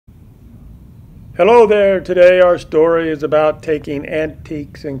Hello there. Today our story is about taking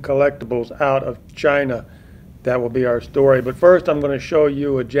antiques and collectibles out of China. That will be our story. But first I'm going to show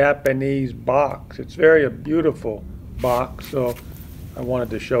you a Japanese box. It's very a beautiful box, so I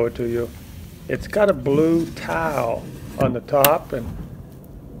wanted to show it to you. It's got a blue tile on the top, and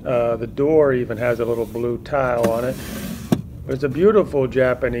the door even has a little blue tile on it. It's a beautiful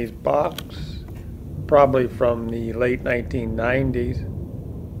Japanese box, probably from the late 1990s.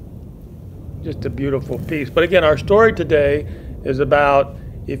 Just a beautiful piece. But again, our story today is about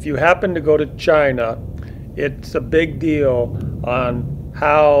if you happen to go to China, it's a big deal on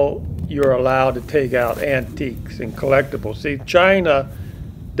how you're allowed to take out antiques and collectibles. See, China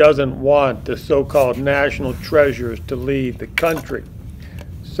doesn't want the so-called national treasures to leave the country.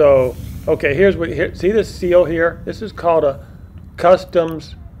 So, okay, see this seal here? This is called a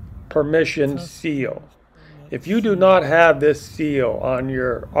customs permission seal. If you do not have this seal on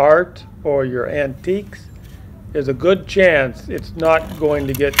your art or your antiques, there's a good chance it's not going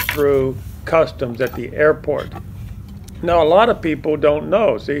to get through customs at the airport. Now, a lot of people don't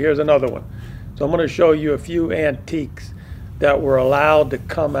know. See, here's another one. So I'm going to show you a few antiques that were allowed to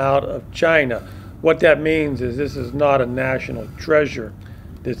come out of China. What that means is this is not a national treasure,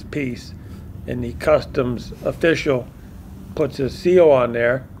 this piece, and the customs official puts a seal on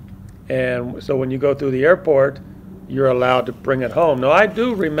there. And so when you go through the airport, you're allowed to bring it home. Now, I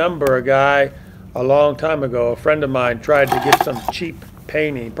do remember a guy a long time ago, a friend of mine, tried to get some cheap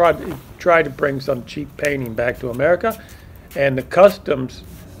painting. He tried to bring some cheap painting back to America, and the customs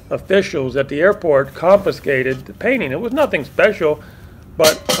officials at the airport confiscated the painting. It was nothing special,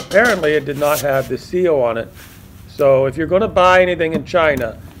 but apparently it did not have the seal on it. So if you're going to buy anything in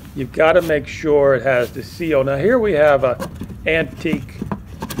China, you've got to make sure it has the seal. Now, here we have an antique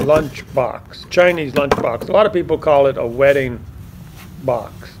lunch box, Chinese lunch box. A lot of people call it a wedding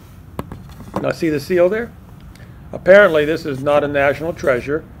box. Now, see the seal there? Apparently this is not a national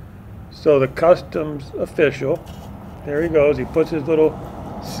treasure, so the customs official, there he goes, he puts his little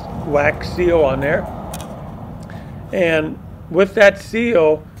wax seal on there, and with that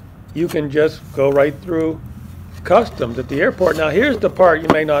seal you can just go right through customs at the airport. Now, here's the part you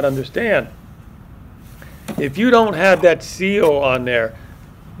may not understand. If you don't have that seal on there,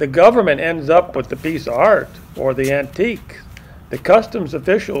 the government ends up with the piece of art or the antique. The customs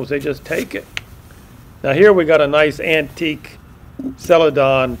officials, they just take it. Now, here we got a nice antique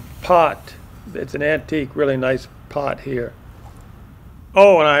Celadon pot. It's an antique, really nice pot here.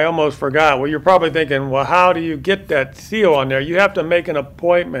 Oh, and I almost forgot. Well, you're probably thinking, well, how do you get that seal on there? You have to make an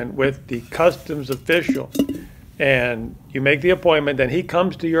appointment with the customs official. And you make the appointment, then he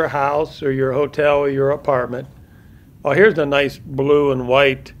comes to your house or your hotel or your apartment. Oh, here's a nice blue and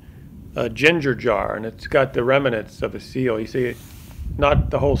white ginger jar, and it's got the remnants of a seal. You see,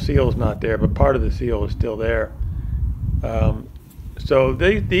 not the whole seal is not there, but part of the seal is still there. So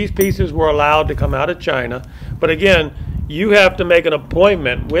these pieces were allowed to come out of China. But again, you have to make an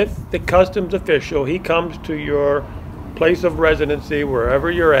appointment with the customs official. He comes to your place of residency, wherever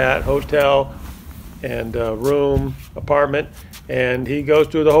you're at, hotel and room, apartment, and he goes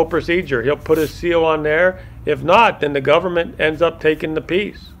through the whole procedure. He'll put his seal on there. If not, then the government ends up taking the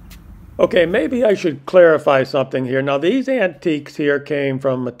piece. Okay, maybe I should clarify something here. Now, these antiques here came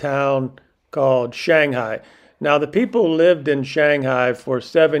from a town called Shanghai. Now, the people lived in Shanghai for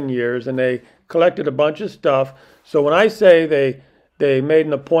 7 years, and they collected a bunch of stuff. So when I say they made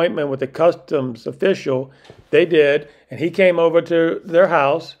an appointment with a customs official, they did, and he came over to their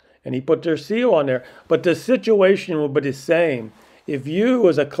house, and he put their seal on there. But the situation will be the same. If you,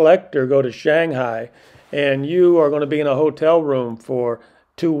 as a collector, go to Shanghai, and you are going to be in a hotel room for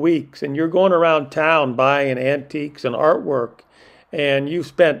 2 weeks, and you're going around town buying antiques and artwork, and you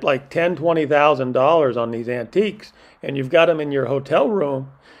spent like $10,000–$20,000 on these antiques, and you've got them in your hotel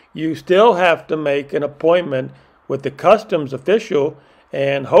room, you still have to make an appointment with the customs official,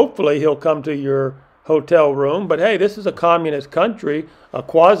 and hopefully he'll come to your hotel room. But hey, this is a communist country, a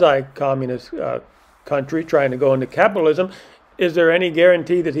quasi-communist country trying to go into capitalism. Is there any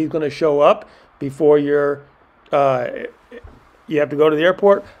guarantee that he's going to show up before you have to go to the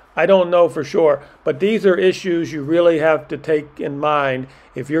airport? I don't know for sure, but these are issues you really have to take in mind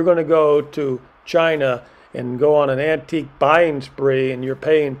if you're going to go to China and go on an antique buying spree and you're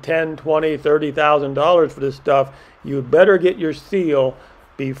paying $10,000, $20,000, $30,000 for this stuff. You better get your seal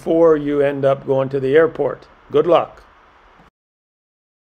before you end up going to the airport. Good luck.